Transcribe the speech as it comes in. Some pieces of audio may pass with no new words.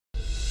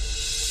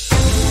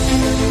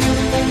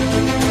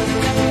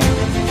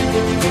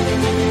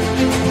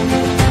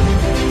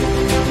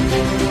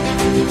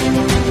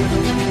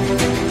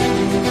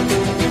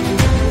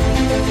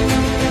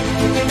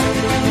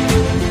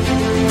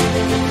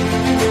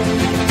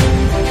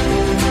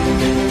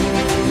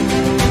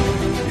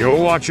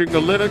watching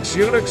the Linux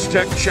Unix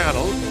Tech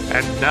channel,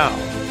 and now,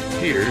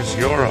 here's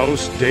your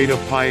host,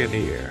 Data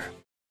Pioneer.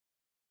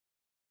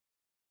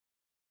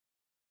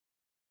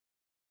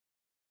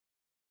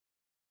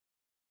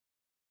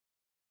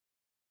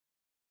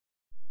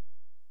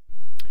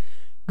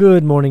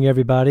 Good morning,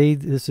 everybody.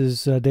 This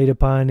is Data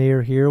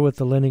Pioneer here with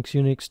the Linux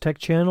Unix Tech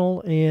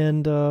channel,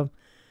 and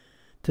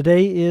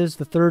today is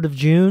the 3rd of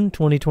June,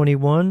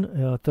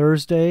 2021,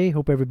 Thursday.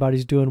 Hope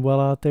everybody's doing well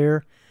out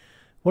there.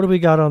 What do we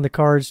got on the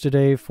cards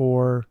today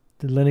for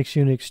the Linux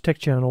Unix Tech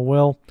channel?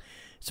 Well,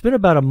 it's been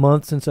about a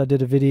month since I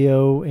did a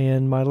video,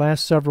 and my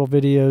last several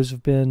videos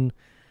have been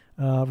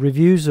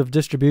reviews of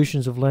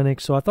distributions of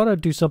Linux, so I thought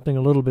I'd do something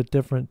a little bit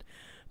different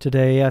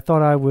today. I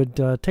thought I would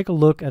take a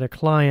look at a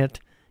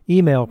client,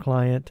 email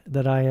client,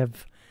 that I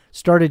have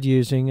started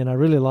using and I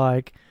really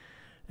like,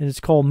 and it's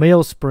called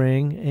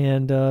Mailspring,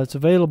 and it's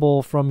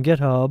available from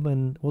GitHub,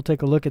 and we'll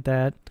take a look at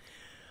that.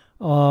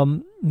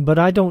 But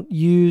I don't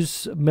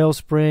use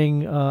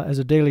Mailspring as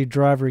a daily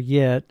driver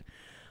yet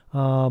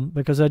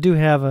because I do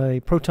have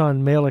a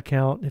Proton Mail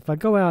account. If I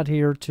go out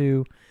here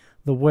to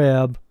the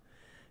web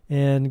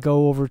and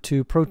go over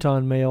to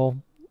Proton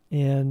Mail,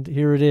 and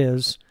here it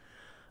is.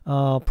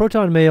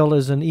 Proton Mail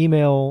is an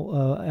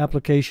email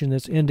application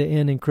that's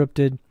end-to-end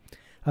encrypted.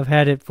 I've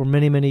had it for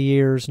many, many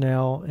years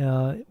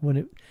now. When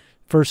it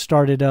first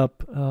started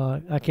up,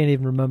 I can't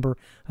even remember.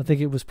 I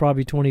think it was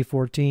probably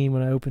 2014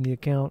 when I opened the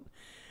account.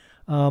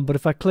 But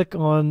if I click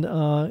on,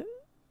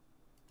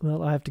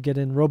 well, I have to get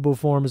in.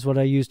 RoboForm is what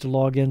I use to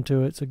log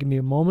into it, so give me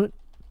a moment.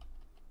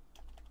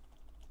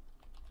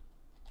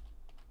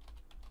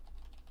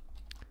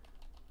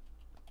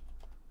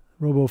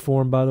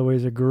 RoboForm, by the way,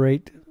 is a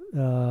great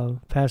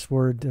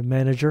password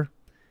manager.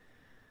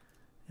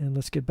 And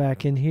let's get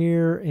back in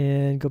here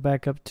and go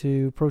back up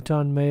to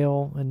Proton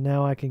Mail, and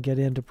now I can get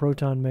into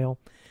Proton Mail.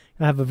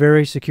 I have a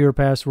very secure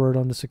password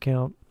on this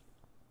account.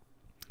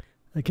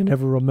 I can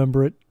never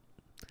remember it.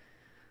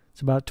 It's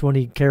about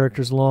 20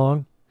 characters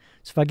long.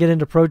 So if I get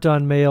into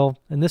Proton Mail,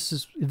 and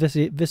this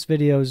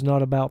video is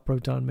not about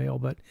Proton Mail,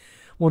 but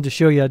I wanted to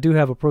show you I do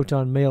have a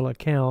Proton Mail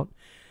account.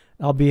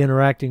 I'll be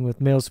interacting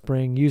with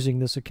Mailspring using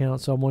this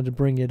account, so I wanted to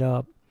bring it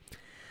up.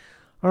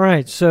 All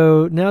right,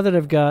 so now that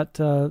I've got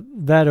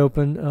that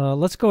open,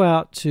 let's go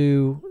out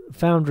to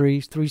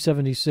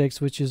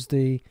Foundry376, which is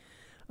the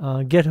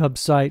GitHub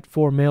site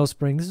for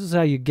Mailspring. This is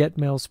how you get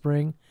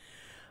Mailspring.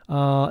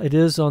 It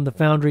is on the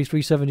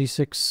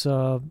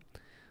Foundry376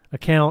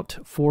 account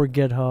for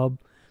GitHub.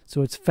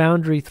 So it's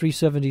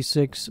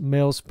Foundry376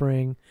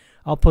 Mailspring.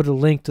 I'll put a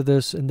link to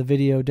this in the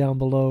video down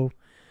below,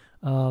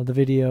 the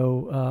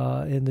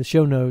video in the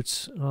show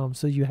notes,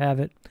 so you have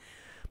it.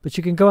 But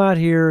you can go out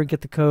here and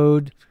get the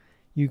code.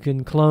 You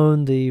can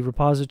clone the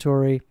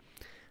repository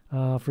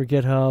for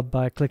GitHub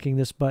by clicking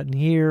this button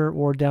here,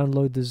 or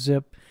download the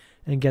zip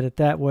and get it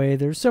that way.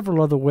 There's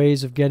several other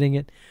ways of getting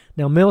it.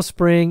 Now,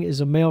 Mailspring is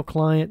a mail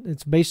client.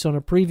 It's based on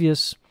a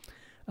previous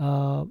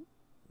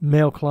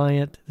mail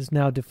client that's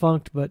now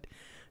defunct, but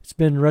it's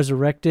been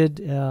resurrected.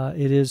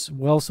 It is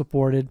well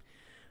supported.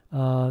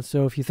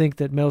 So if you think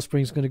that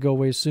Mailspring is going to go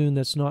away soon,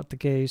 that's not the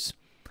case.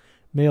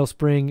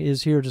 Mailspring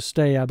is here to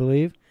stay, I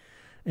believe.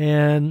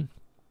 And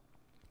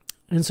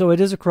so it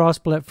is a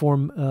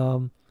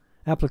cross-platform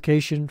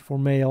application for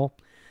mail.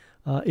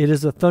 It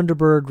is a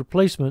Thunderbird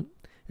replacement,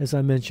 as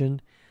I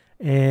mentioned,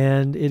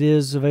 and it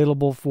is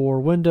available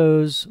for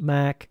Windows,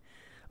 Mac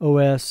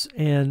OS,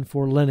 and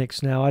for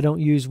Linux. Now, I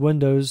don't use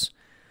Windows,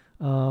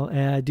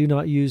 and I do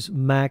not use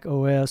Mac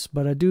OS,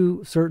 but I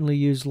do certainly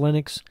use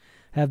Linux,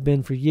 have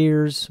been for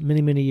years,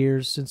 many, many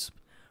years, since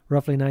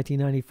roughly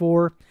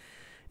 1994.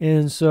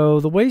 And so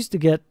the ways to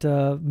get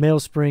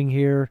Mailspring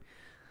here,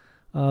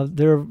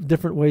 there are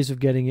different ways of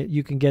getting it.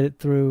 You can get it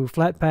through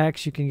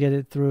Flatpaks. You can get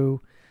it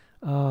through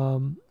a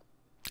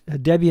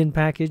Debian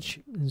package,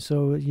 and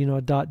so, you know,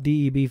 a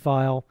 .deb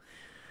file.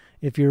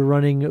 If you're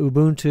running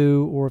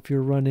Ubuntu, or if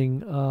you're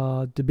running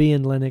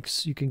Debian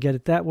Linux, you can get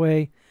it that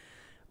way.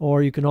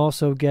 Or you can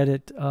also get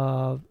it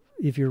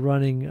if you're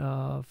running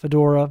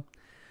Fedora,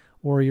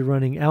 or you're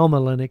running Alma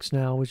Linux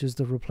now, which is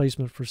the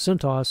replacement for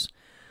CentOS.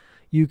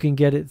 You can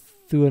get it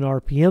through an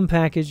RPM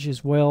package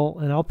as well,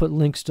 and I'll put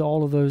links to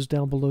all of those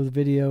down below the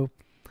video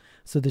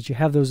so that you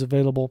have those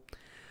available.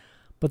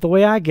 But the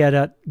way I get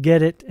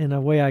it, and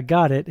the way I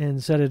got it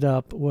and set it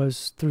up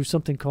was through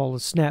something called a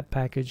Snap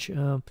package.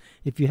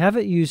 If you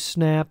haven't used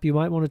Snap, you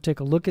might want to take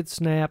a look at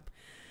Snap,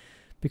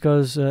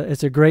 because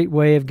it's a great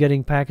way of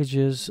getting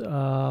packages,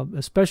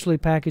 especially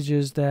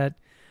packages that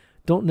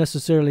don't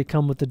necessarily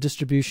come with the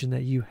distribution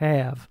that you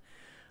have.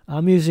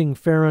 I'm using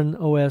Farron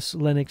OS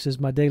Linux as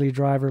my daily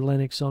driver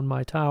Linux on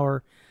my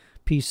Tower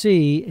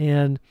PC,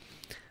 and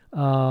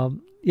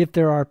if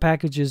there are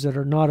packages that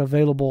are not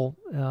available,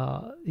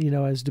 you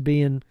know, as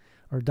Debian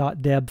or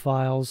 .deb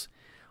files,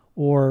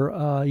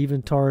 or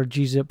even tar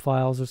gzip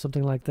files or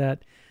something like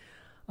that,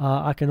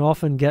 I can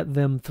often get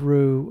them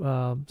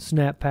through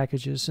Snap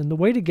packages. And the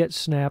way to get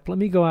Snap, let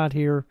me go out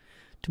here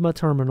to my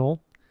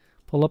terminal,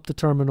 pull up the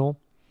terminal,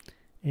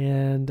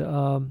 and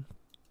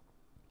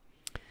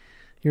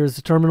Here's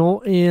the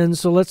terminal, and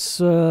so let's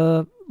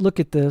look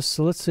at this.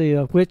 So let's say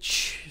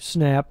which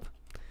snap,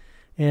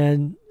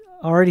 and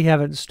I already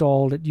have it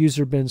installed at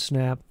user bin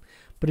snap.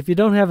 But if you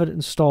don't have it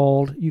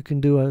installed, you can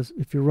do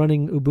if you're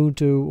running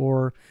Ubuntu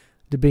or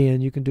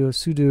Debian, you can do a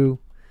sudo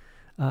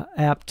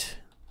apt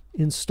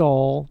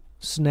install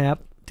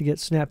snap to get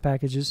snap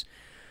packages.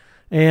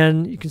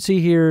 And you can see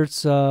here it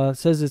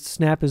says its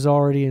snap is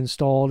already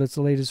installed. It's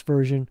the latest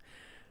version,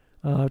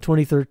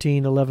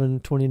 2013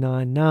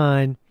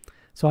 11.29.9.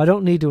 So I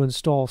don't need to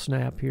install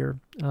snap here.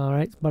 All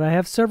right, but I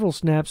have several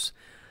snaps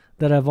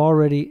that I've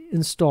already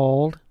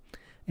installed.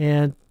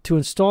 And to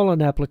install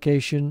an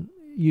application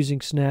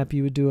using snap,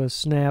 you would do a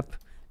snap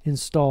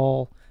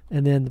install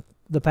and then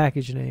the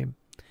package name.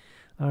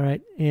 All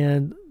right,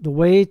 and the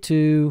way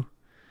to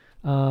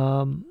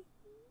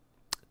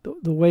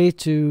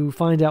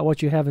find out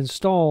what you have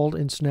installed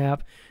in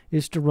snap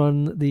is to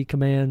run the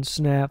command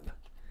snap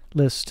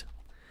list,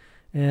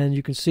 and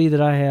you can see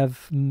that I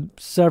have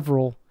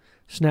several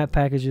snap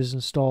packages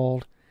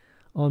installed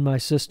on my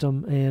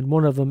system, and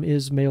one of them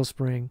is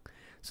Mailspring.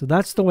 So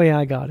that's the way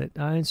I got it.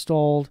 I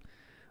installed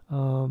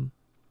Mailspring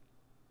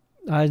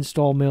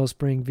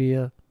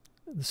via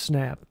the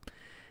snap.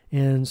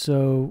 And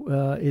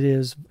so it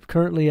is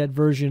currently at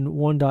version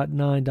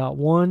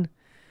 1.9.1.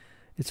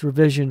 It's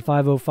revision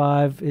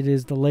 505. It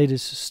is the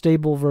latest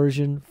stable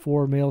version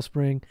for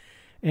Mailspring,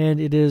 and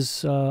it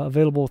is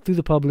available through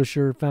the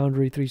publisher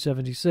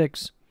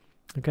Foundry376.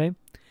 Okay.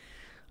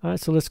 All right,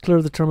 so let's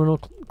clear the terminal,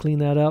 clean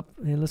that up,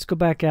 and let's go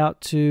back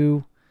out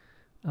to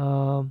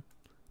the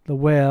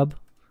web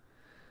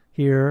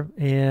here.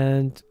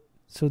 And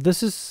so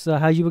this is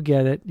how you would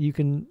get it. You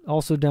can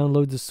also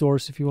download the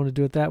source if you want to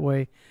do it that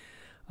way.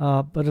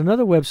 But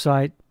another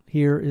website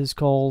here is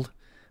called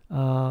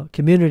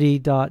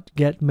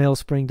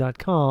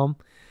community.getmailspring.com,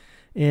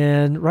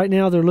 and right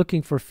now they're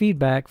looking for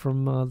feedback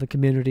from the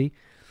community,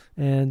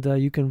 and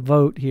you can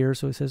vote here.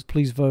 So it says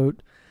please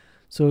vote.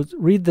 So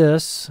read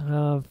this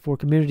for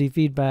community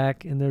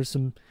feedback, and there's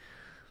some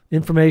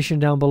information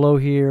down below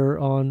here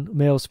on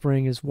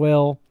Mailspring as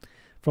well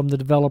from the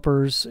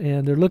developers,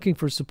 and they're looking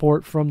for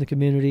support from the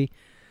community.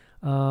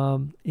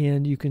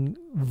 And you can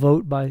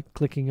vote by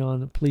clicking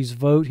on please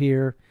vote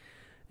here.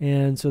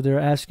 And so they're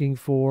asking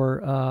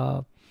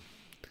for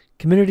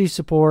community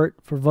support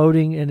for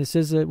voting, and it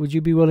says that would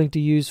you be willing to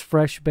use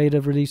fresh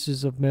beta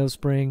releases of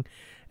Mailspring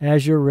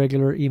as your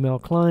regular email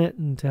client,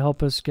 and to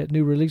help us get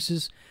new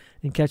releases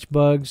and catch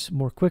bugs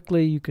more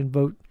quickly. You can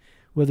vote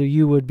whether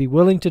you would be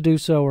willing to do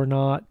so or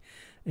not,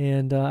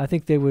 and I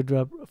think they would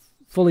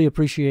fully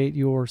appreciate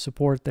your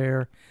support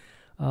there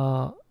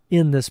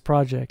in this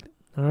project.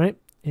 All right.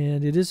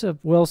 And it is a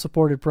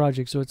well-supported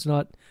project, so it's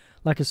not,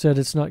 like I said,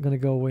 it's not going to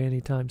go away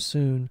anytime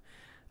soon,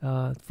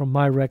 from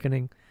my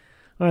reckoning.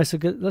 All right, so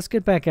let's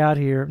get back out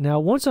here. Now,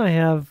 once I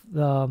have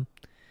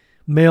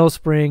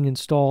Mailspring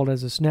installed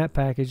as a snap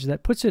package,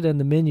 that puts it in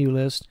the menu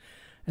list,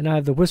 and I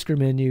have the whisker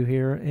menu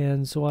here.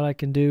 And so what I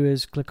can do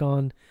is click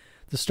on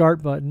the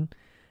Start button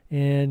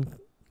and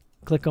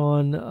click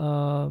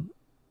on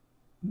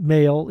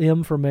Mail,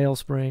 M for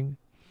Mailspring.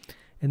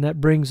 And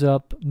that brings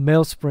up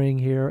Mailspring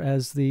here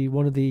as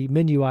one of the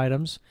menu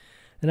items.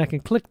 And I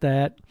can click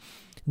that,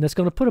 and that's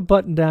going to put a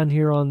button down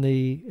here on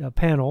the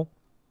panel.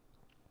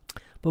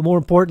 But more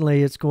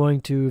importantly, it's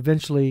going to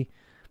eventually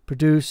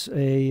produce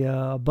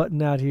a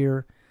button out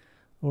here,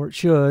 or it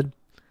should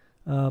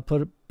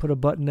put a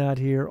button out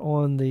here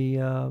on the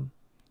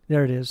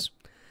there it is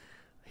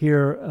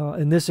here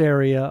in this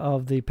area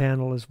of the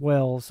panel as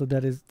well, so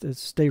that it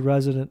stay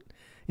resident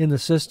in the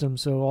system.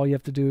 So all you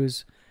have to do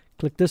is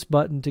click this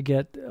button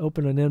to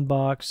open an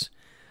inbox,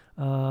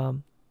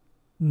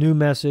 new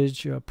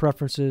message,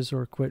 preferences,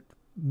 or quit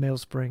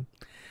Mailspring.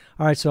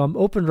 All right, so I'm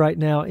opened right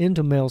now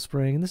into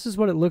Mailspring, and this is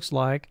what it looks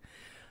like.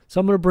 So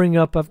I'm going to bring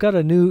up, I've got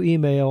a new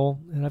email,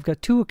 and I've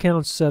got 2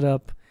 accounts set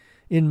up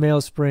in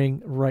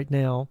Mailspring right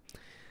now.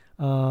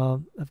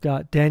 I've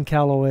got Dan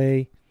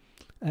Calloway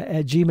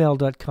at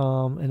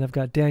gmail.com, and I've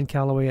got Dan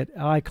Calloway at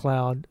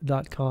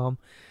iCloud.com.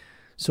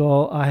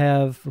 So I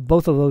have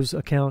both of those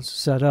accounts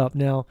set up.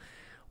 Now,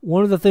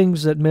 one of the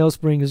things that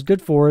Mailspring is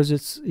good for is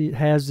it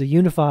has the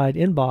unified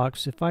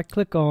inbox. If I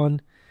click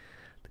on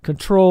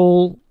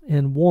Control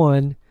and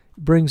 1,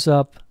 it brings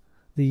up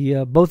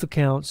the both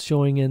accounts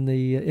showing in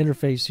the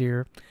interface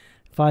here.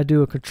 If I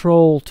do a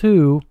Control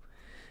 2,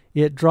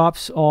 it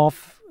drops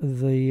off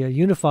the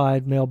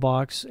unified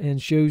mailbox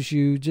and shows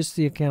you just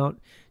the account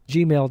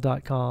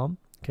gmail.com,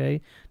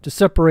 okay, to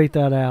separate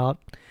that out.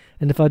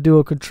 And if I do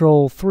a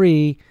Control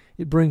 3,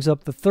 it brings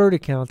up the third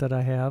account that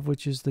I have,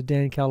 which is the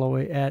Dan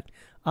Calloway at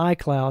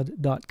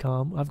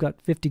iCloud.com. I've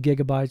got 50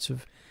 gigabytes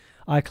of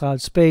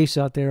iCloud space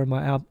out there in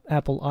my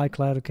Apple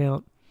iCloud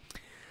account.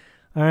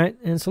 All right,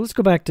 and so let's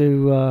go back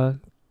to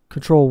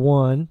Control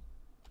 1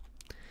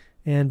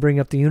 and bring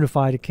up the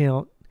unified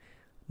account.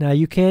 Now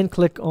you can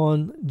click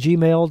on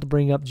Gmail to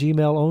bring up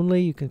Gmail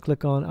only. You can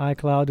click on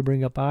iCloud to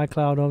bring up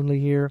iCloud only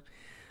here.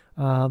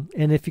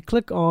 And if you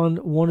click on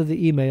one of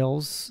the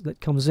emails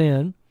that comes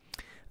in,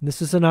 and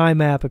this is an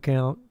IMAP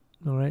account,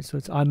 All right, so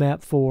it's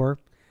IMAP 4.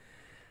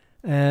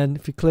 And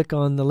if you click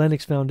on the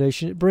Linux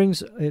Foundation,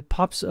 it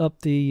pops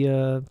up the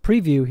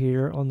preview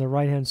here on the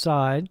right-hand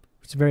side.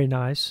 It's very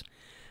nice.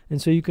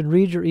 And so you can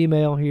read your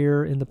email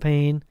here in the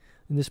pane,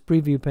 in this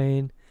preview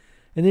pane,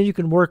 and then you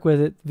can work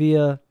with it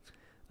via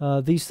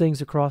these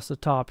things across the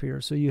top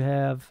here. So you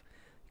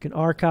can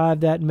archive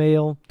that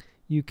mail.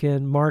 You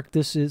can mark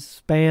this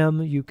as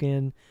spam. You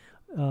can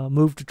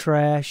move to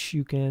trash.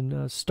 You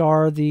can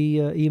star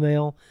the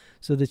email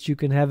so that you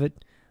can have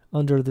it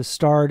under the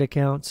starred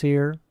accounts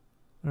here.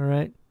 All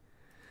right.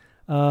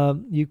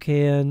 You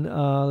can,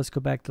 let's go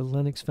back to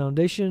Linux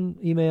Foundation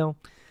email.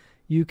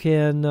 You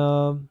can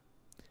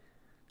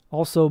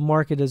also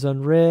mark it as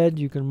unread.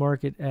 You can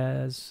mark it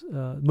as,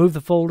 move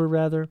the folder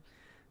rather.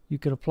 You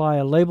can apply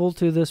a label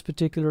to this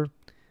particular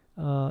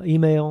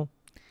email.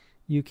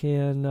 You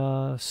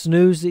can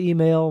snooze the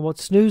email. What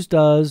snooze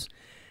does,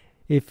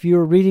 if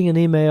you're reading an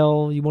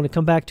email, you want to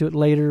come back to it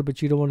later,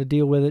 but you don't want to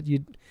deal with it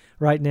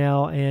right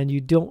now, and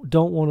you don't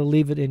want to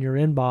leave it in your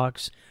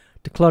inbox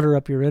to clutter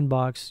up your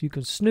inbox, you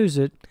can snooze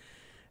it,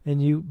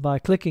 and by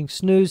clicking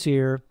snooze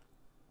here,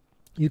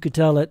 you could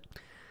tell it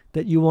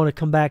that you want to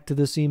come back to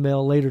this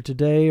email later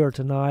today or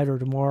tonight or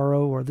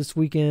tomorrow or this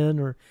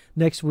weekend or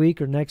next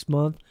week or next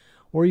month,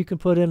 or you can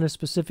put in a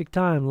specific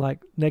time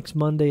like next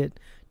Monday at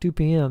 2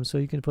 p.m. So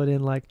you can put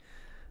in like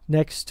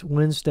next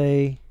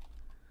Wednesday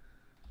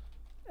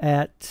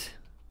at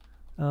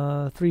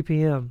 3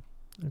 p.m.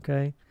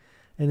 Okay,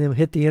 and then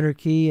hit the enter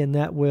key, and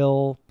that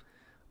will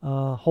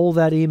hold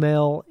that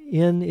email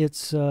in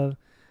its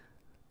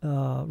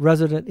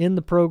resident in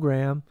the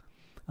program,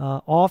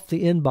 off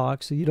the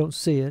inbox so you don't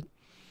see it,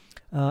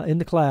 in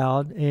the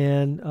cloud,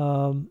 and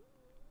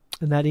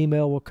that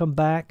email will come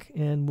back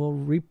and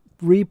will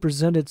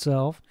represent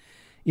itself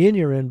in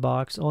your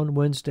inbox on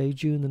Wednesday,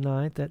 June the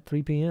 9th at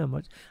 3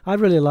 p.m. I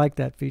really like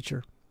that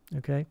feature.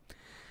 Okay,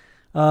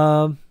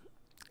 so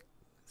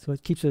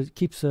it keeps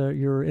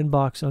your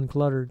inbox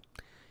uncluttered.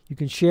 You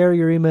can share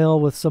your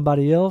email with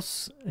somebody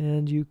else,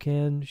 and you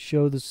can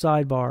show the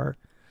sidebar,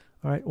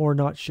 all right, or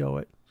not show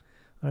it.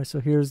 All right,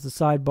 so here's the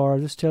sidebar.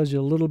 This tells you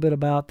a little bit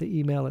about the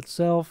email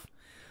itself,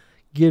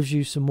 gives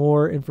you some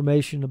more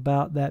information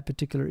about that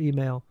particular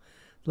email.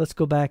 Let's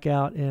go back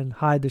out and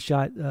hide the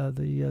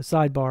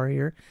sidebar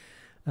here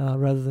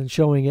rather than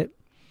showing it.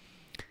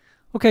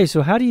 Okay,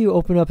 so how do you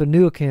open up a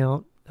new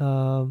account?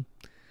 So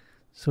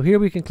here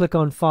we can click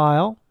on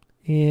File,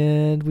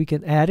 and we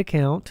can add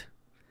account.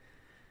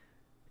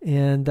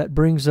 And that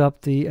brings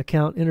up the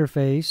account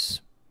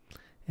interface,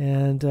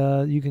 and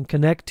you can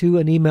connect to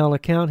an email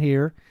account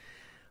here.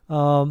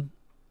 I'm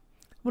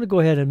going to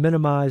go ahead and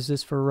minimize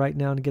this for right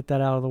now and get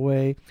that out of the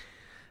way,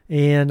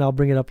 and I'll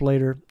bring it up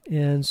later.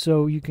 And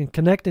so you can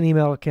connect an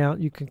email account.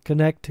 You can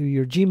connect to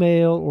your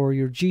Gmail or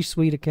your G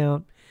Suite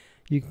account.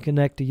 You can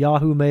connect to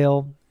Yahoo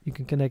Mail. You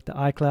can connect to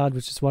iCloud,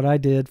 which is what I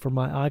did for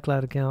my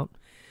iCloud account,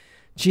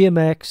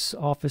 GMX,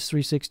 Office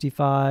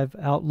 365,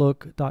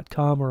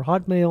 Outlook.com or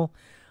Hotmail,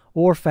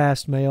 or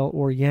Fastmail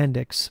or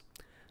Yandex.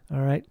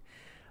 All right.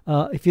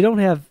 If you don't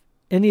have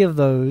any of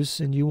those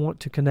and you want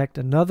to connect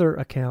another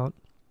account,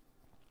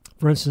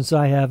 for instance,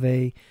 I have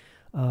a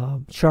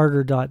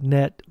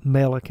charter.net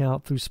mail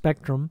account through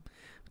Spectrum,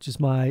 which is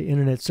my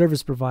internet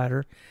service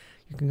provider.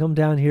 You can come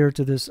down here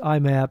to this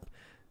IMAP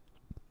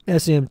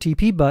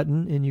SMTP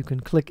button, and you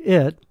can click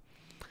it,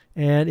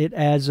 and it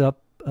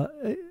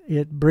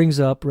brings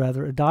up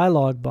a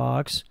dialog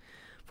box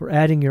for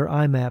adding your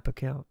IMAP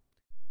account.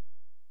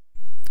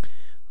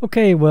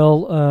 Okay,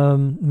 well,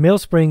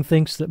 Mailspring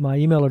thinks that my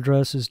email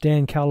address is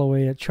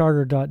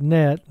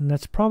dancalloway@charter.net, and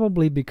that's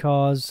probably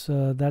because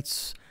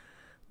that's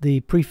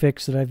the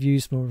prefix that I've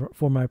used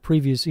for my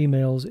previous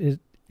emails. It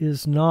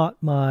is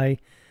not my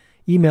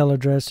email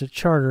address at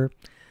Charter.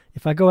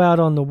 If I go out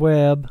on the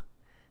web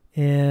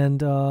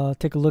and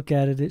take a look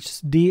at it,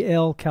 it's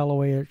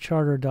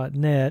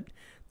dlcalloway@charter.net.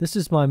 This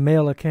is my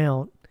mail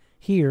account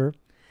here,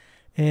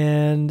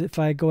 and if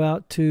I go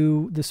out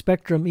to the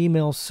Spectrum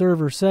email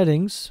server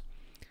settings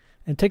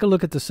and take a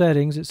look at the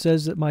settings, it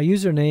says that my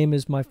username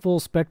is my full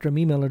Spectrum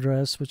email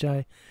address, which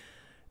I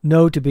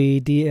know to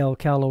be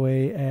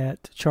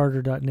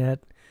dlcalloway@charter.net.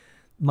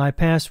 My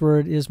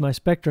password is my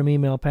Spectrum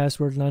email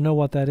password, and I know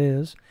what that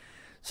is.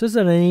 It says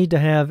that I need to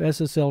have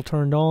SSL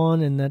turned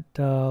on, and that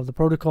the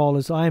protocol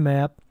is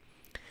IMAP,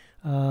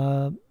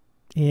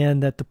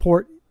 and that the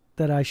port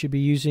that I should be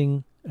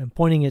using and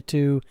pointing it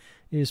to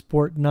is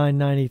port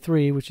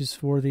 993, which is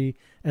for the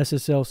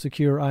SSL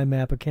secure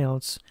IMAP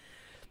accounts.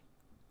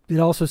 It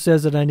also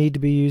says that I need to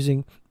be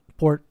using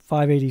port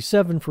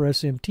 587 for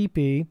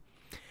SMTP,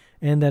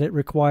 and that it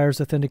requires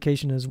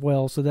authentication as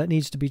well. So that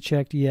needs to be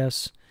checked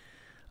yes,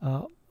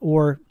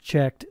 or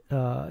checked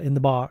in the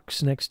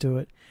box next to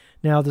it.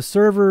 Now the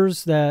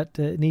servers that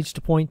it needs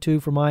to point to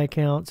for my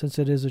account, since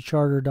it is a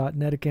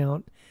charter.net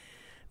account,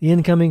 the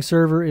incoming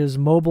server is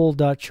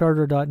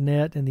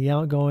mobile.charter.net, and the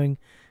outgoing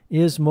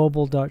is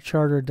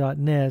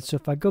mobile.charter.net. So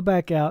if I go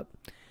back out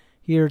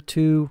here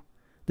to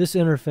this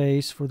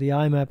interface for the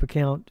IMAP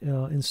account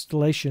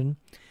installation,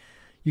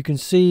 you can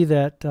see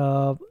that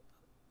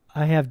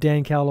I have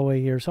Dan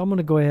Calloway here, so I'm going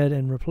to go ahead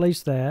and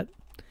replace that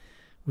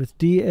with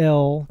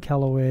DL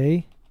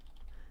Calloway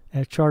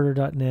at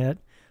charter.net.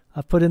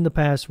 I've put in the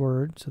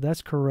password, so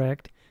that's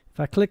correct. If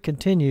I click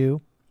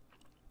continue,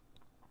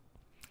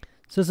 it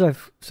says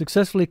I've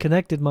successfully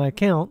connected my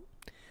account.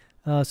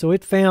 So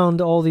it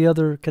found all the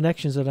other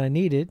connections that I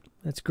needed.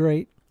 That's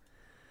great.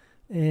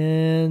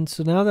 And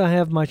so now that I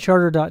have my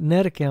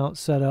charter.net account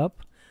set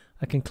up,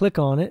 I can click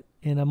on it,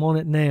 and I'm on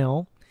it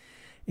now.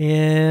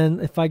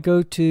 And if I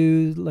go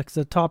to like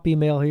the top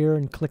email here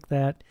and click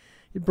that,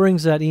 it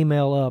brings that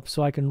email up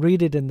so I can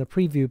read it in the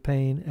preview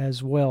pane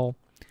as well.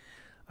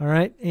 All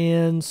right,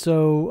 and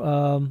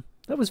so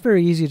that was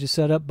very easy to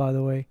set up, by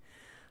the way.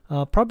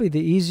 Probably the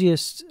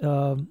easiest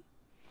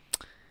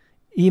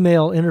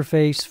email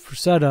interface for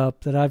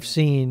setup that I've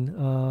seen.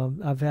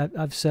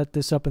 I've set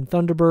this up in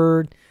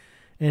Thunderbird,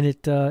 and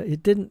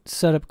it didn't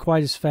set up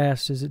quite as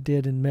fast as it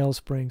did in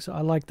Mailspring, so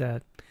I like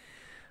that.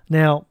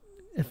 Now,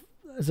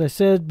 as I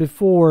said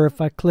before, if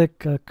I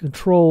click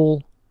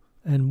Control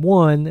and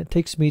 1, it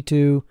takes me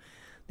to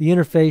the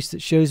interface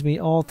that shows me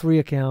all 3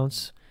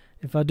 accounts.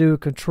 If I do a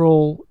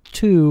Control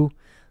 2,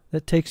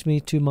 that takes me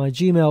to my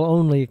Gmail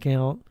only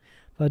account.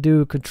 If I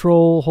do a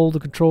Control, hold the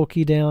Control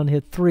key down,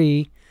 hit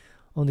 3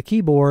 on the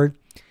keyboard,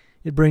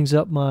 it brings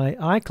up my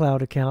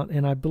iCloud account.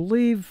 And I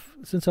believe,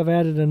 since I've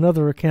added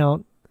another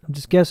account, I'm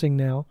just guessing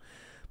now,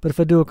 but if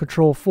I do a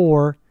Control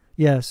 4,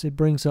 yes, it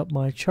brings up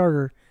my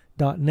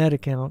charter.net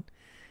account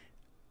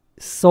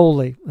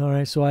solely. All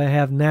right, so I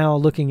have now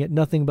looking at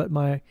nothing but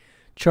my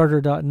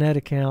charter.net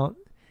account,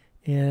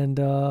 and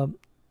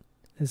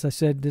as I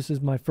said, this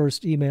is my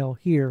first email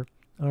here.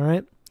 All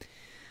right,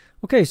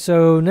 okay,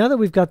 so now that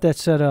we've got that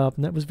set up,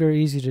 and that was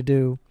very easy to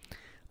do,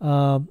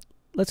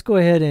 let's go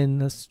ahead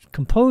and let's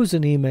compose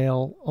an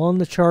email on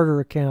the charter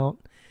account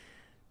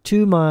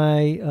to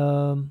my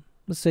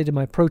let's say to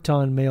my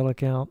Proton Mail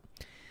account,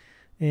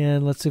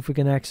 and let's see if we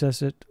can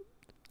access it.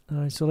 All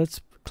right, so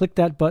let's click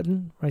that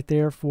button right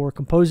there for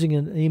composing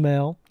an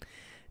email,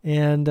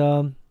 and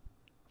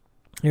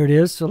here it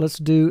is. So let's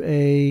do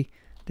a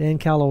Dan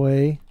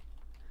Calloway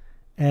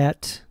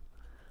at,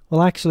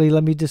 well, actually,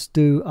 let me just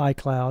do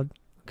iCloud.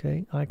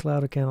 Okay,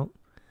 iCloud account,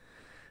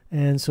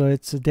 and so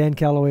it's a Dan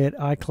Calloway at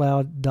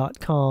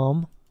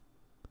iCloud.com,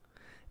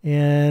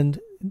 and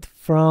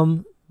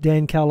from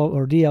Dan Calloway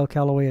or DL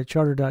Calloway at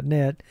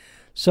charter.net.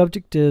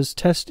 Subject is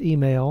test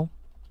email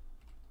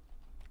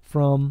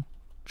from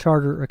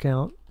charter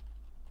account.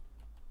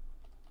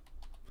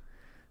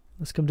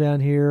 Let's come down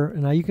here,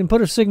 and now you can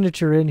put a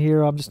signature in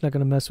here. I'm just not going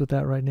to mess with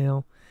that right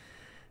now.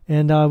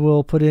 And I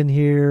will put in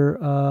here,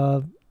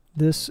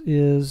 this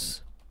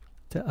is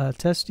a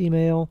test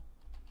email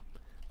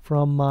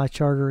from my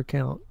charter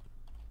account,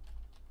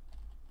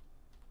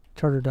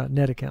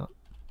 charter.net account.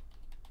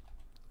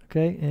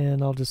 Okay,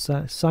 and I'll just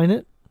sign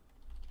it.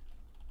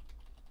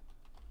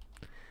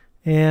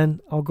 And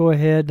I'll go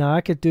ahead. Now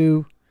I could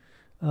do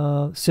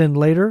send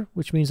later,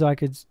 which means I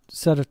could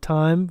set a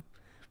time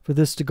for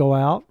this to go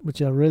out,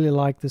 which I really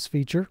like this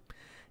feature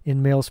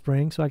in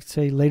Mailspring. So I could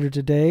say later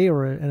today,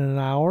 or in an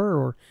hour,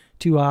 or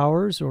 2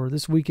 hours, or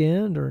this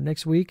weekend, or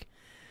next week.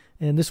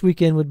 And this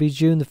weekend would be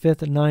June the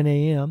 5th at 9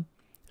 a.m.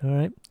 All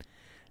right.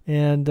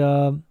 And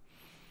I'm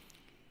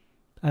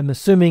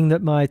assuming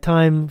that my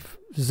time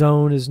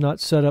zone is not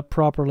set up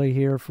properly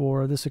here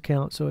for this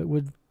account, so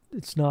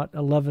it's not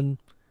 11.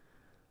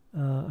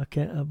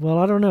 Well,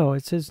 I don't know.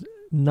 It says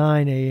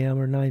 9 a.m.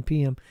 or 9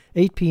 p.m.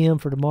 8 p.m.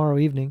 for tomorrow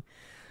evening.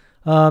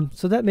 So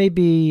that may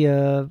be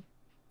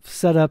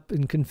set up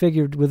and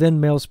configured within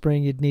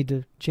Mailspring. You'd need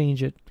to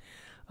change it.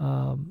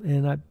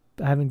 And I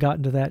haven't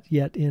gotten to that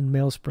yet in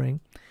Mailspring.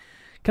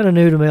 Kind of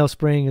new to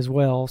Mailspring as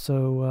well.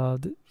 So,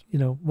 you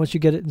know, once you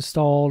get it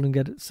installed and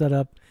get it set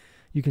up,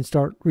 you can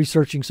start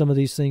researching some of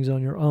these things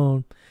on your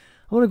own.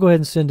 I'm going to go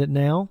ahead and send it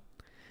now.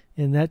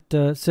 And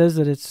that says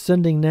that it's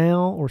sending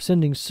now or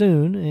sending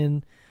soon,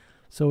 and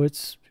so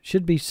it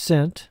should be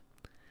sent,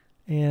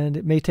 and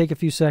it may take a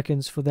few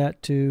seconds for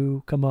that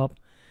to come up.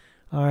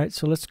 All right,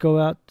 so let's go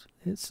out.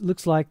 It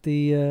looks like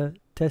the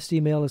test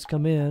email has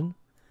come in.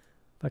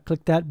 If I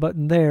click that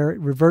button there, it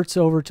reverts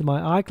over to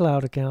my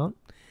iCloud account,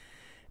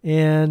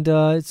 and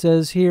it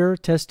says here,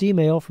 test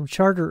email from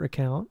charter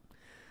account.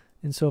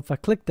 And so if I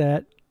click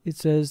that, it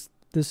says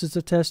this is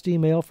a test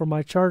email from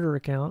my charter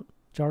account,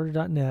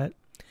 charter.net.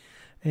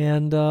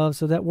 And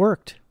so that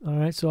worked. All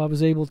right, so I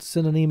was able to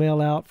send an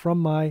email out from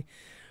my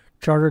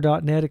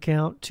charter.net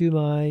account to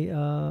my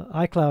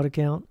iCloud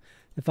account.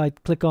 If I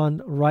click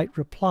on write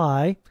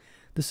reply,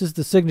 this is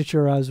the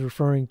signature I was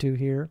referring to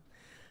here.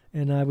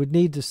 And I would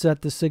need to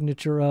set the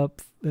signature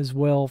up as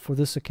well for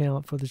this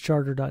account, for the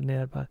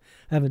charter.net, but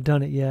I haven't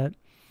done it yet.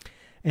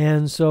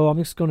 And so I'm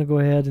just going to go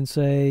ahead and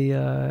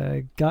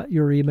say, got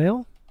your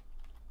email.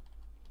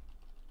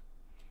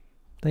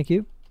 Thank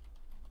you.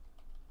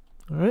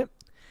 All right.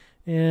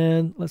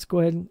 And let's go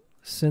ahead and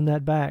send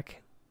that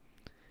back.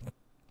 It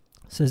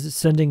says it's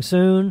sending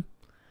soon,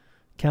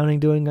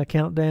 doing a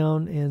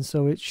countdown, and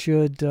so it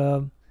should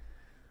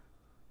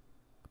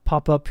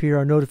pop up here,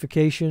 our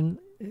notification,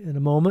 in a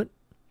moment.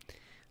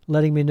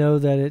 letting me know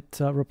that it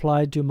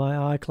replied to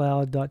my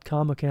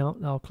iCloud.com account.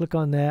 And I'll click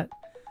on that,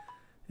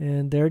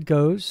 and there it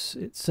goes.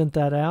 It sent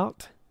that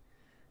out,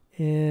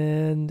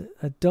 and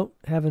I don't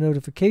have a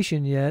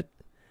notification yet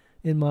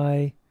in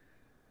my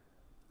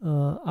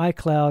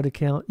iCloud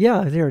account.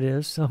 Yeah, there it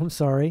is. I'm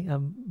sorry,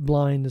 I'm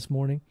blind this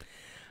morning.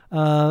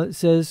 It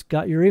says,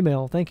 got your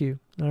email. Thank you.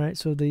 All right,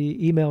 so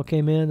the email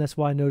came in. That's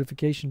why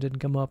notification didn't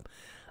come up.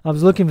 I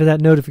was looking for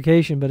that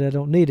notification, but I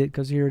don't need it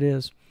because here it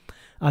is.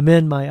 I'm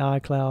in my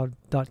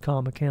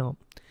iCloud.com account.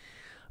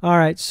 All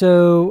right,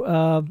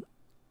 so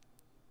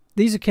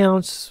these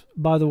accounts,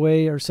 by the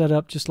way, are set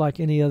up just like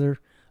any other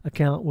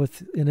account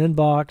with an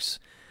inbox.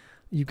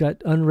 You've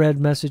got unread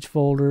message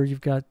folder. You've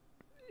got,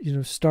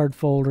 starred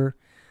folder.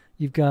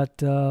 You've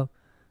got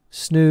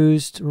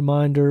snoozed,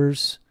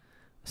 reminders,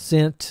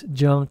 sent,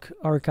 junk,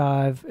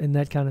 archive, and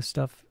that kind of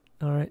stuff.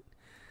 All right.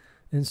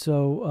 And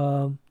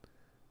so,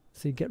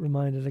 see, get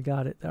reminded, I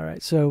got it. All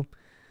right. So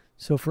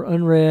for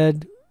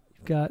unread,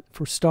 you've got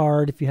for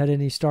starred, if you had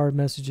any starred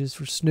messages,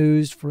 for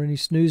snoozed, for any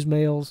snooze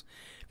mails,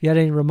 if you had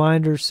any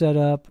reminders set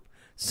up,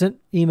 sent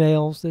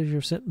emails, there's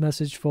your sent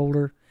message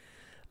folder,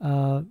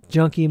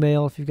 junk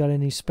email, if you've got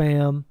any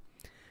spam,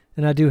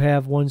 and I do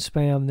have one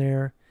spam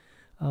there.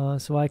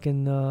 So I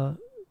can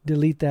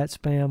delete that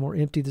spam or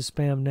empty the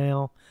spam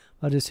now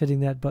by just hitting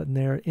that button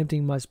there,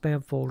 emptying my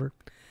spam folder.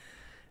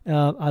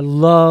 I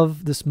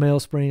love this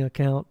Mailspring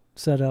account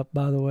setup,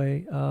 by the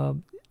way.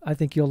 I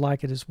think you'll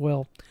like it as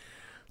well.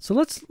 So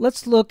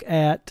let's look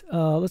at,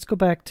 let's go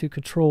back to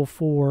Control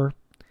 4.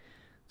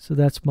 So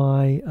that's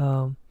my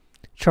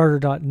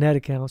charter.net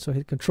account. So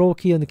hit Control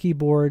key on the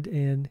keyboard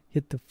and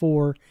hit the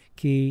 4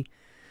 key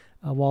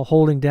while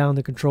holding down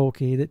the Control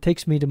key. That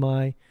takes me to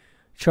my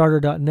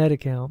charter.net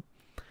account.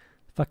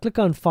 If I click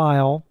on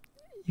File,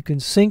 you can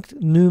sync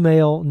new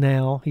mail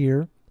now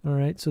here. All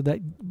right, so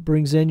that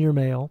brings in your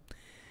mail.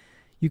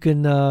 You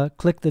can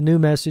click the new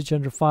message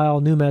under File,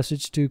 New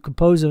Message to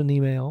compose an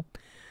email.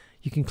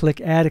 You can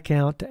click Add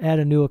Account to add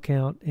a new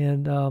account,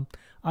 and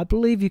I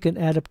believe you can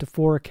add up to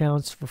 4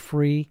 accounts for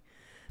free.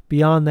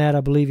 Beyond that,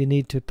 I believe you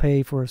need to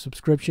pay for a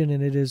subscription,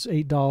 and it is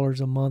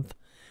 $8 a month.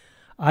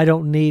 I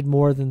don't need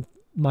more than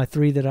my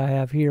 3 that I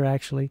have here,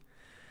 actually.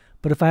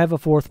 But if I have a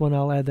 4th one,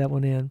 I'll add that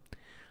one in.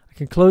 I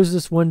can close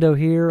this window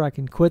here. I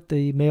can quit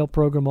the mail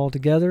program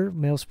altogether,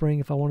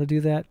 Mailspring, if I want to do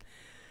that.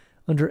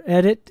 Under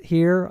Edit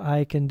here,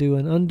 I can do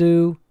an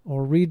undo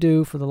or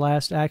redo for the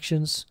last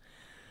actions.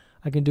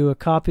 I can do a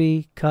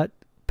copy, cut,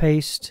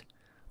 paste,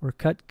 or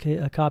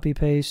copy,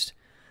 paste,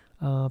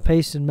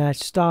 paste and match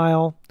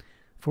style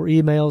for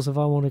emails if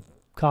I want to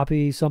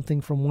copy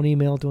something from one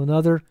email to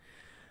another.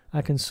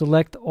 I can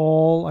select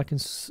all. I can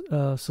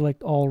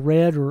select all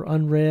read or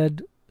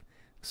unread,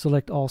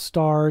 select all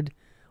starred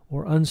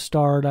or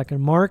unstarred. I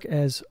can mark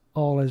as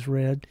all as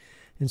read.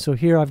 And so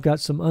here I've got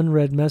some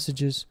unread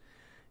messages.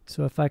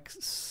 So if I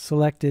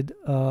selected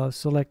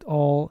select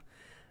all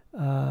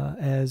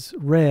as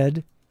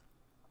read,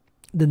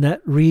 then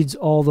that reads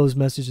all those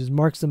messages,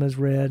 marks them as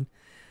read,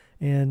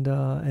 and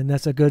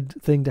that's a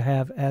good thing to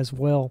have as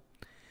well,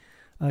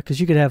 because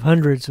you could have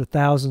hundreds or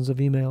thousands of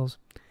emails.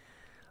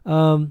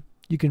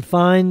 You can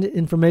find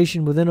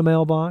information within a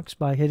mailbox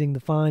by hitting the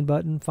Find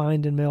button,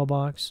 Find in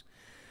Mailbox.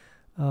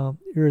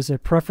 Here is a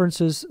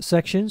Preferences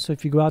section. So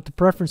if you go out to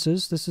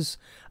Preferences, this is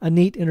a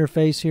neat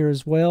interface here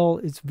as well.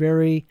 It's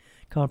very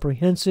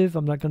comprehensive.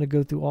 I'm not going to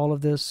go through all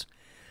of this.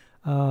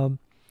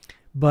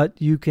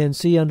 But you can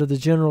see under the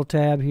General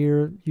tab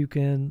here, you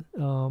can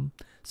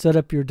set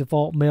up your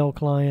default mail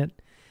client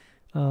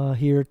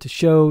here to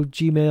show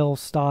Gmail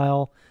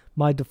style.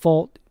 My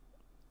default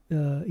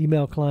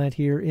email client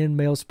here in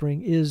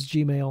Mailspring is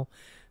Gmail,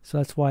 so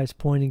that's why it's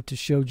pointing to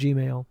show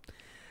Gmail.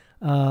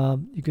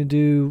 You can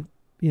do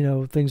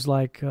things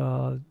like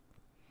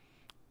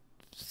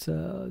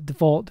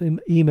default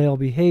email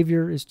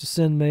behavior is to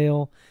send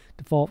mail,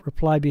 default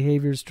reply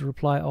behavior is to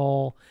reply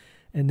all,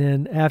 and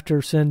then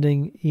after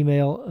sending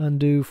email,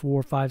 undo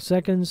for 5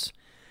 seconds.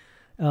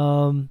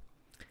 For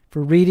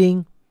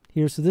reading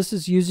here, so this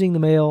is using the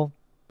mail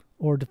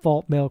or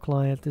default mail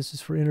client. This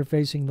is for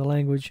interfacing the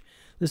language.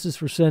 This is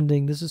for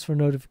sending. This is for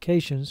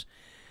notifications.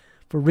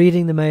 For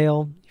reading the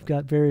mail, you've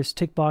got various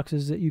tick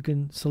boxes that you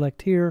can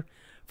select here.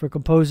 For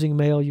composing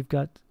mail, you've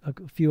got a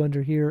few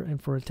under here.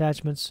 And for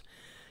attachments,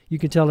 you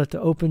can tell it to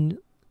open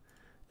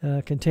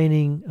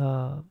containing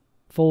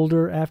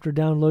folder after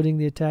downloading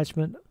the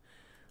attachment.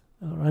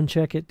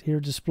 Uncheck it here,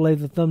 display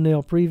the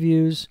thumbnail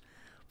previews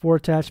for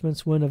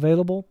attachments when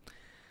available.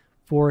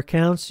 For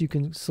accounts, you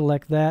can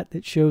select that.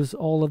 It shows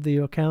all of the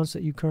accounts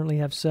that you currently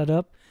have set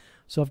up.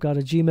 So I've got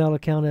a Gmail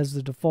account as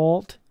the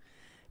default,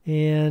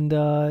 and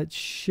it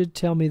should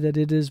tell me that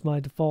it is my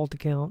default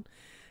account,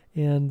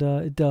 and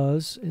it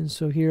does. And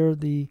so here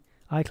the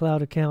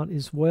iCloud account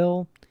as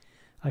well.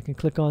 I can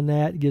click on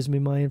that. It gives me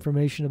my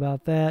information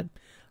about that.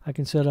 I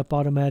can set up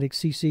automatic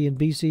CC and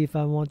BC if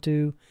I want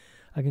to.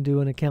 I can do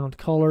an account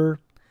color,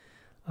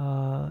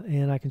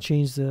 and I can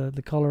change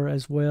the color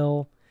as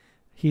well.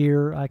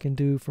 Here I can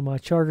do for my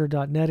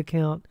charter.net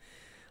account.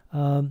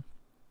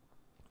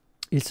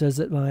 it says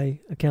that my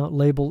account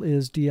label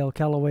is DL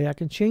Callaway. I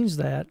can change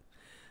that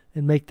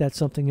and make that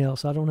something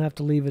else. I don't have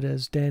to leave it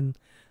as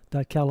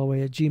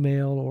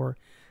dan.callaway@gmail or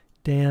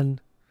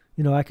Dan.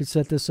 I could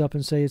set this up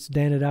and say it's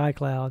Dan at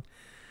iCloud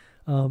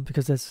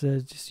because that's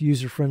just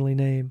user-friendly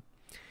name.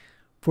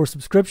 For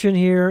subscription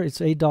here,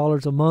 it's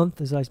 $8 a month,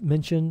 as I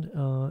mentioned,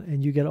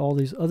 and you get all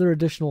these other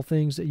additional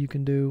things that you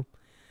can do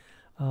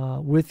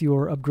with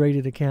your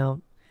upgraded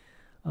account.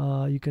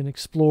 You can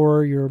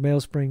explore your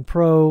Mailspring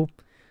Pro,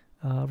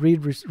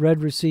 read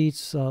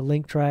receipts,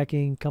 link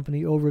tracking,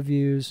 company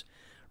overviews,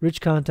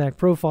 rich contact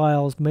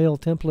profiles, mail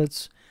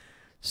templates,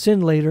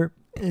 send later,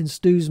 and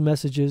Stu's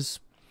messages.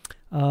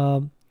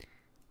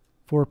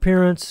 For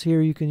appearance,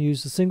 here you can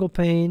use the single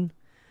pane.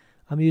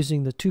 I'm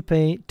using the two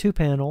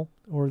panel,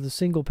 or the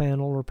single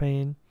panel or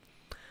pane.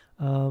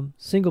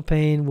 Single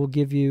pane will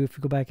give you, if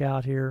you go back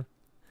out here,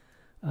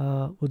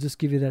 we'll just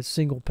give you that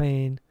single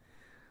pane.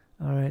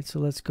 All right, so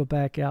let's go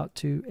back out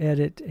to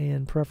Edit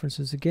and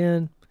Preferences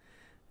again.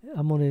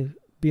 I'm going to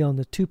be on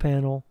the two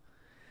panel,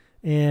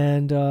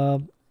 and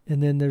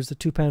then there's the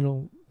two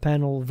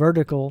panel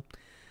vertical.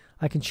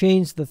 I can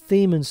change the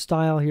theme and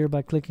style here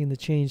by clicking the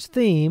Change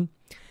Theme.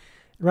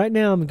 Right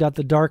now I've got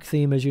the dark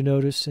theme, as you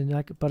notice,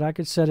 but I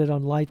could set it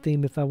on light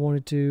theme if I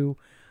wanted to,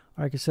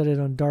 or I could set it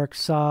on dark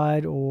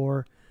side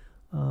or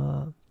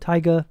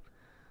Taiga,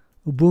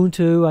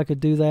 Ubuntu. I could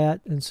do that.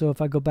 And so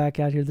if I go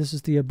back out here, this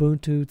is the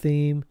Ubuntu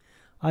theme.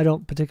 I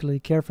don't particularly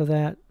care for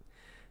that,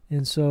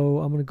 and so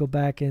I'm going to go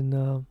back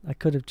and I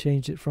could have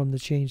changed it from the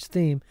Change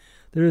Theme.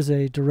 There is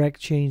a direct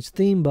Change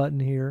Theme button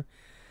here,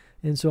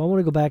 and so I want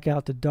to go back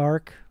out to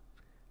dark,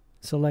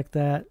 select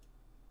that.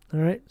 All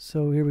right,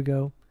 so here we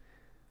go.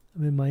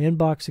 I'm in my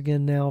inbox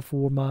again now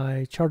for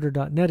my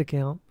charter.net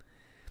account.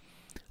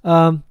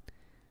 And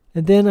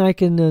then I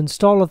can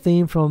install a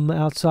theme from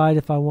outside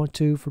if I want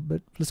to.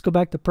 But let's go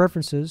back to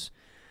preferences.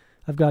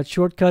 I've got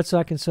shortcuts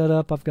I can set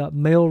up. I've got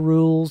mail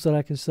rules that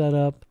I can set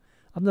up.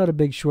 I'm not a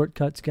big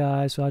shortcuts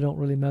guy, so I don't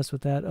really mess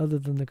with that other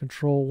than the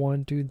control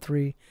 1, 2, and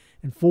 3,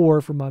 and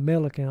 4 for my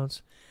mail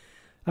accounts.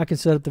 I can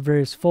set up the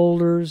various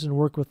folders and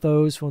work with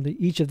those for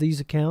each of these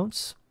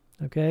accounts.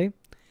 Okay.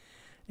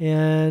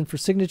 And for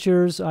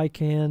signatures, I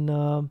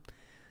can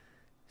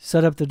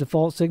set up the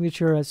default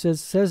signature. It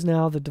says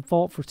now the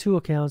default for 2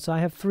 accounts. I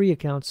have 3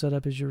 accounts set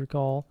up, as you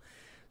recall.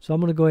 So I'm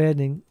going to go ahead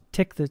and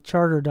tick the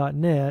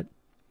charter.net.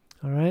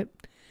 All right.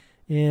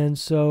 And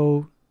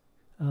so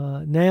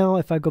now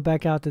if I go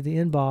back out to the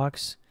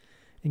inbox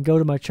and go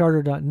to my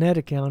charter.net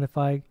account, if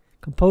I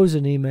compose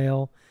an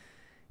email,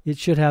 it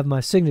should have my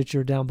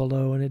signature down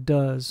below, and it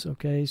does.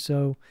 Okay.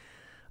 So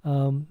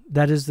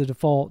that is the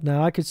default.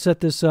 Now I could set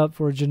this up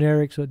for a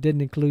generic so it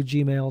didn't include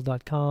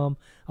gmail.com.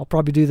 I'll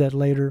probably do that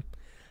later.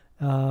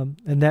 And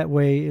that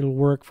way it'll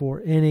work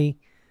for any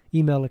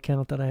email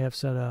account that I have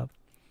set up.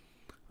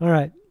 All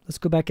right, let's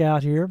go back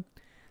out here.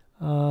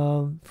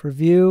 For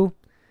view,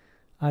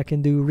 I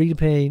can do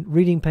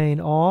reading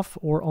pane off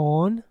or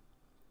on.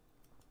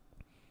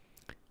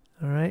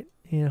 All right,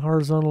 and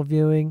horizontal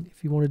viewing.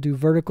 If you want to do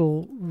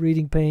vertical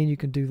reading pane, you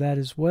can do that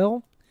as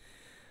well.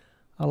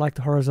 I like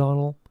the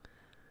horizontal.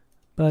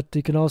 But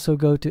you can also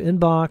go to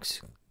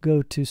inbox,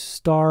 go to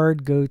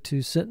starred, go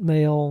to sent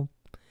mail,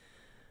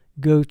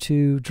 go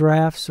to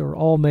drafts or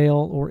all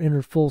mail, or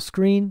enter full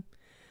screen.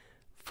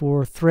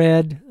 For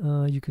thread,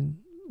 you can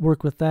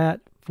work with that.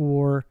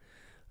 For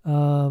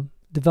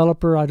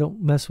developer, I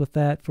don't mess with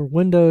that. For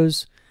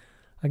Windows,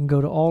 I can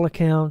go to all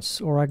accounts,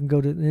 or I can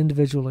go to an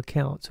individual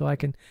account. So I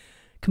can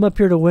come up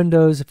here to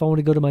Windows. If I want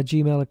to go to my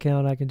Gmail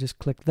account, I can just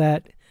click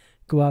that,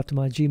 go out to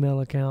my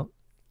Gmail account,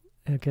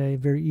 okay,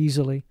 very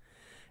easily.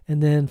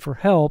 And then for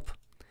help,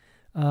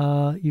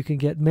 you can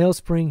get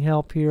Mailspring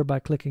help here by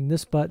clicking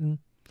this button,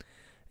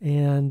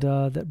 and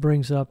that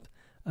brings up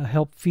a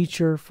help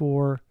feature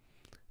for,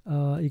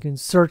 you can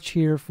search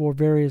here for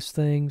various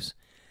things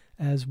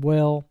as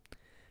well.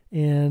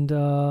 And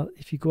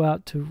if you go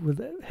out to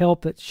with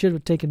help, it should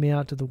have taken me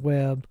out to the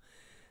web,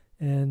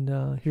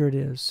 and here it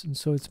is. And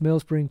so it's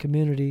Mailspring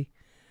Community.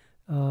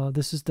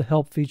 This is the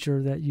help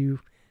feature that you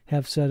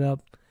have set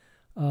up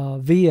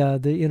via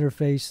the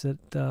interface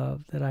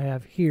that I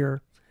have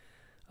here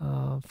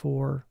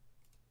for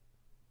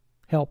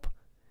help.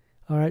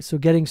 All right, so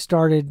getting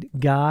started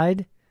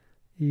guide.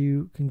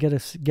 You can get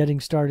a getting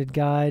started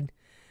guide,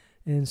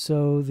 and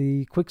so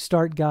the quick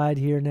start guide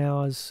here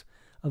now is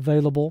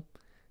available,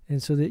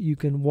 and so that you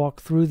can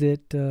walk through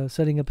that,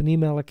 setting up an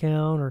email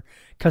account or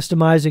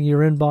customizing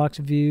your inbox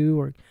view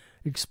or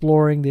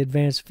exploring the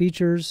advanced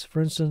features,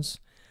 for instance,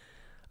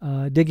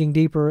 digging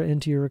deeper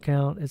into your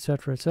account,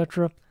 etc.,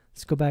 etc.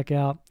 Let's go back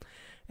out.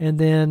 And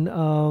then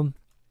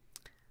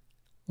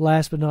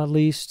last but not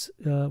least,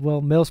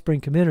 well,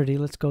 Mailspring Community.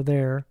 Let's go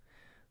there.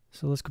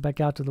 So let's go back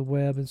out to the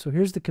web. And so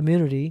here's the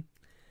community.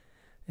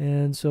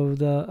 And so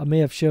I may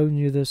have shown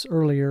you this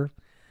earlier.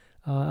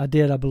 I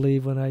did, I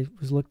believe, when I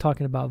was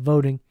talking about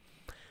voting.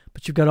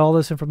 But you've got all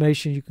this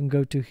information you can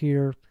go to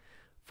here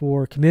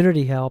for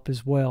community help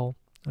as well.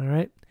 All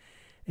right.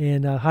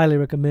 And I highly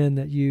recommend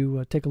that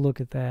you take a look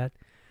at that.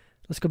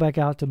 Let's go back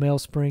out to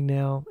Mailspring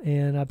now,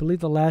 and I believe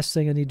the last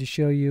thing I need to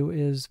show you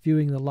is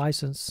viewing the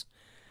license.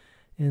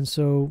 And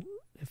so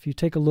if you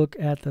take a look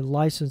at the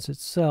license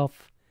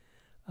itself,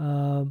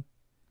 not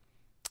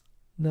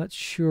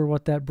sure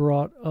what that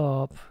brought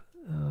up.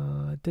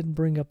 It didn't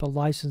bring up a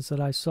license that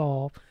I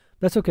saw.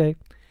 That's okay.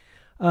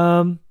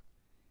 But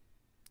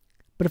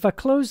if I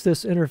close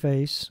this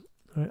interface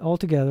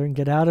altogether and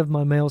get out of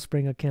my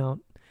Mailspring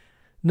account,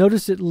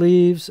 notice it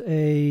leaves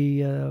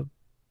a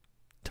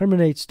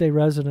terminate stay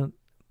resident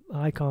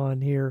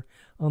icon here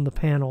on the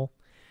panel,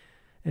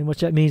 and what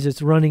that means,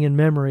 it's running in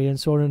memory. And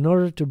so in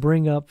order to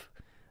bring up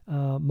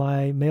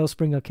my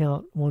Mailspring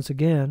account once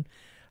again,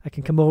 I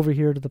can come over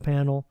here to the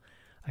panel.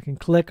 I can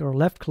click or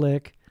left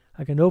click.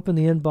 I can open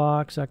the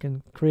inbox. I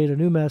can create a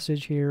new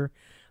message here.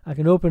 I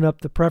can open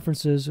up the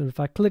preferences, and if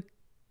I click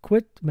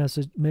quit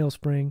message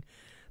Mailspring,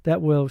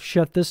 that will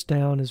shut this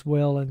down as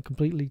well and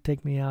completely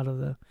take me out of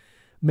the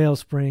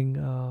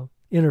Mailspring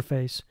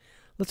interface.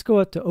 Let's go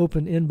up to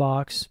open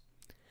inbox,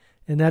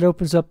 and that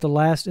opens up the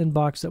last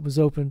inbox that was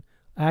open.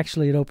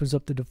 Actually, it opens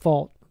up the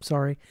default,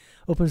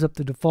 opens up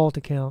the default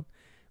account,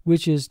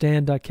 which is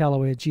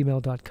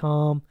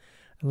dan.calloway@gmail.com.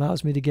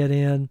 Allows me to get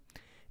in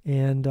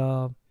and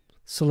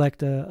select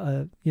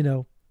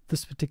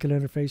this particular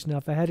interface. Now,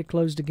 if I had it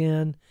closed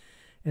again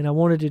and I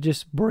wanted to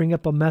just bring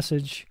up a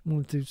message,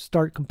 wanted to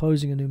start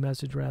composing a new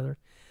message rather,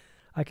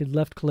 I could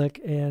left click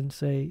and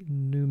say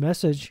new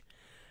message,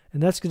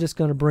 and that's just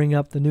going to bring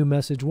up the new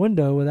message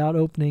window without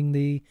opening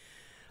the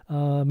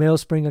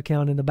Mailspring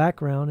account in the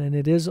background, and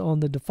it is on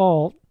the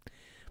default,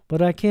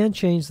 but I can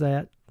change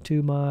that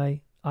to my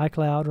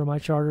iCloud or my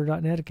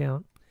Charter.net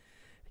account,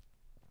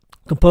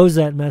 compose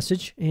that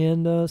message,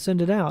 and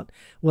send it out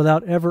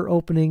without ever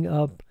opening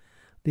up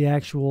the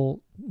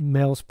actual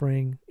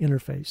Mailspring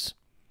interface.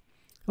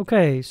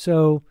 Okay,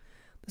 so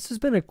this has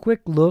been a quick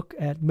look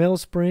at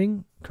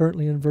Mailspring,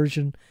 currently in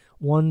version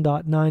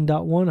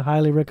 1.9.1. I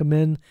highly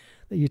recommend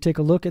that you take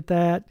a look at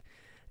that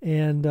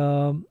and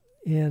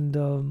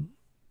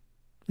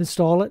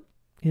install it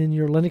in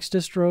your Linux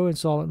distro,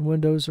 install it in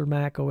Windows or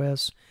Mac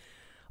OS.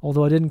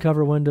 Although I didn't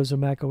cover Windows or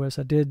Mac OS,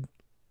 I did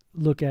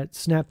look at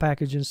snap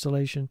package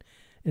installation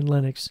in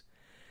Linux.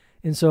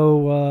 And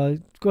so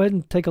go ahead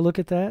and take a look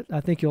at that.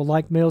 I think you'll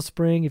like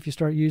Mailspring if you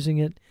start using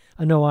it.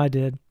 I know I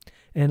did,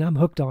 and I'm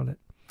hooked on it.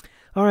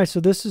 All right,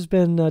 so this has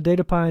been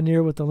Data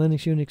Pioneer with the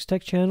Linux Unix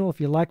Tech Channel. If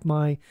you like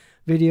my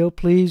video,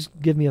 please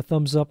give me a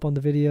thumbs up on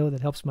the video.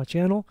 That helps my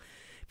channel.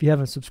 If you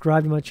haven't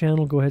subscribed to my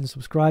channel, go ahead and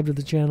subscribe to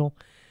the channel.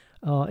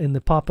 In the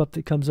pop-up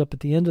that comes up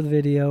at the end of the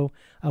video,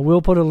 I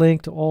will put a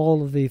link to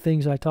all of the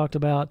things I talked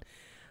about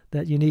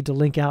that you need to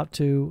link out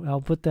to.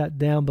 I'll put that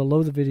down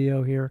below the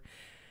video here.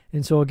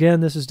 And so again,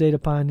 this is Data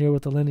Pioneer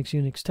with the Linux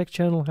Unix Tech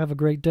Channel. Have a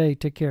great day.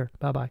 Take care.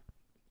 Bye-bye.